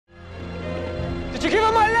Did you give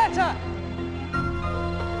her my letter?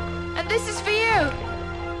 And this is for you.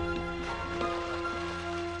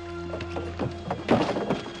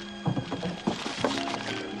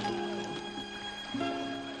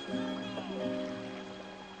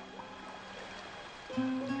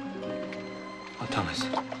 Oh, Thomas,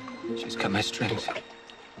 she's cut my strings.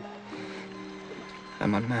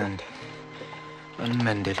 I'm unmanned,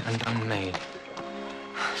 unmended and unmade.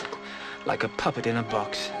 Like a puppet in a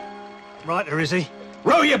box. Right, or is he?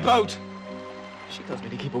 Row your boat! She tells me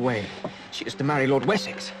to keep away. She is to marry Lord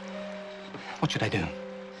Wessex. What should I do?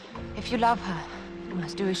 If you love her, you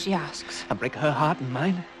must do as she asks. And break her heart and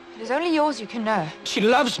mine? It is only yours you can know. She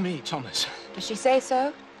loves me, Thomas. Does she say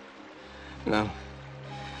so? No.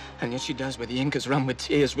 And yet she does, where the ink has run with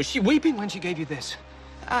tears. Was she weeping when she gave you this?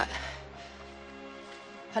 Her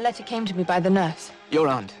letter came to me by the nurse. Your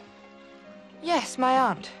aunt? Yes, my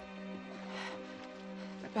aunt.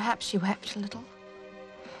 But perhaps she wept a little.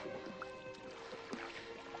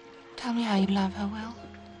 Tell me how you love her, Will.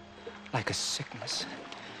 Like a sickness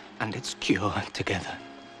and its cure together.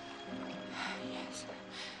 Yes.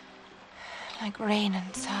 Like rain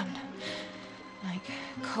and sun. Like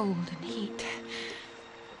cold and heat.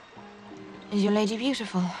 Is your lady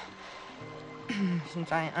beautiful?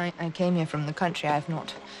 Since I came here from the country, I've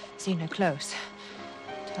not seen her close.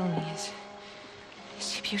 Tell me, is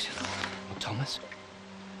she beautiful? Oh, Thomas,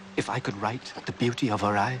 if I could write the beauty of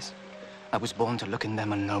her eyes, I was born to look in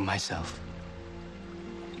them and know myself.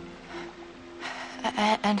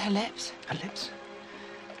 And her lips? Her lips?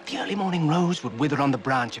 The early morning rose would wither on the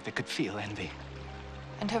branch if it could feel envy.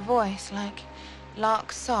 And her voice, like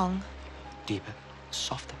lark's song? Deeper,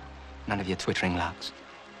 softer. None of your twittering larks.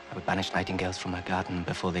 I would banish nightingales from her garden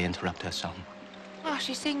before they interrupt her song. Oh,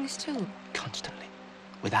 she sings too? Constantly,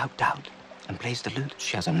 without doubt, and plays the lute.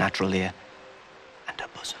 She has a natural ear. And her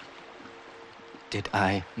bosom. Did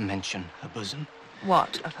I mention her bosom?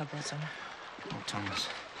 What of her bosom? Oh, Thomas.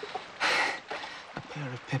 A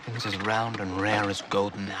pair of pippins as round and rare as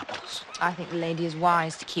golden apples. I think the lady is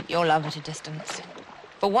wise to keep your love at a distance.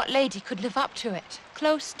 But what lady could live up to it?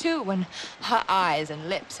 Close to, when her eyes and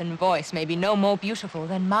lips and voice may be no more beautiful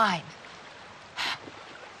than mine.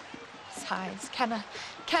 Besides, can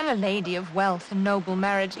a lady of wealth and noble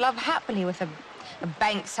marriage love happily with a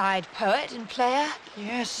bankside poet and player?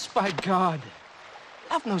 Yes, by God.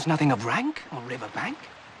 Love knows nothing of rank or river bank.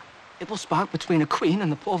 It will spark between a queen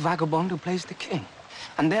and the poor vagabond who plays the king.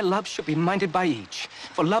 And their love should be minded by each.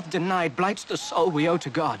 For love denied blights the soul we owe to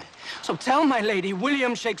God. So tell my lady,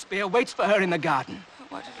 William Shakespeare waits for her in the garden.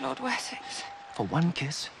 But what of Lord Wessex? For one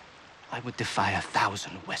kiss, I would defy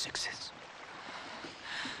 1,000 Wessexes.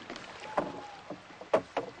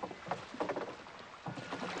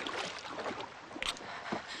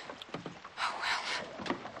 Oh, well.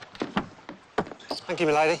 Thank you,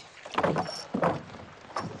 my lady.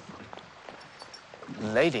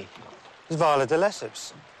 Lady? It's Viola de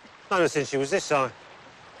Lesseps. Known her since she was this size.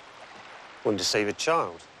 Wouldn't deceive a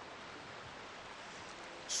child.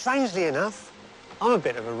 Strangely enough, I'm a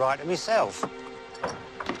bit of a writer myself.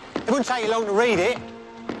 It wouldn't take you long to read it.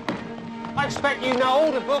 I expect you know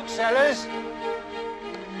all the booksellers.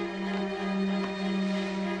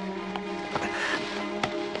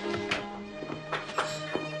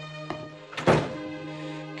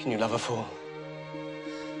 Can you love a fool?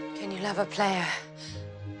 Can you love a player?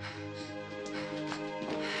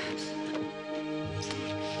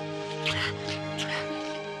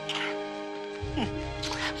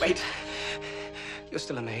 Wait. You're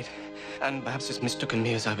still a maid. And perhaps as mistaken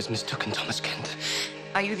me as I was mistaken Thomas Kent.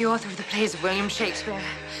 Are you the author of the plays of William Shakespeare?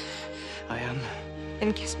 I am.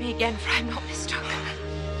 Then kiss me again, for I'm not mistaken.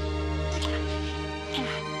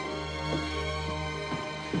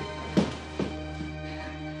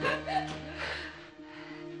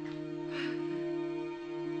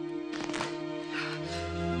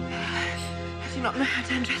 I do not know how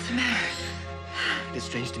to undress a man. It is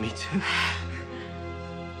strange to me, too.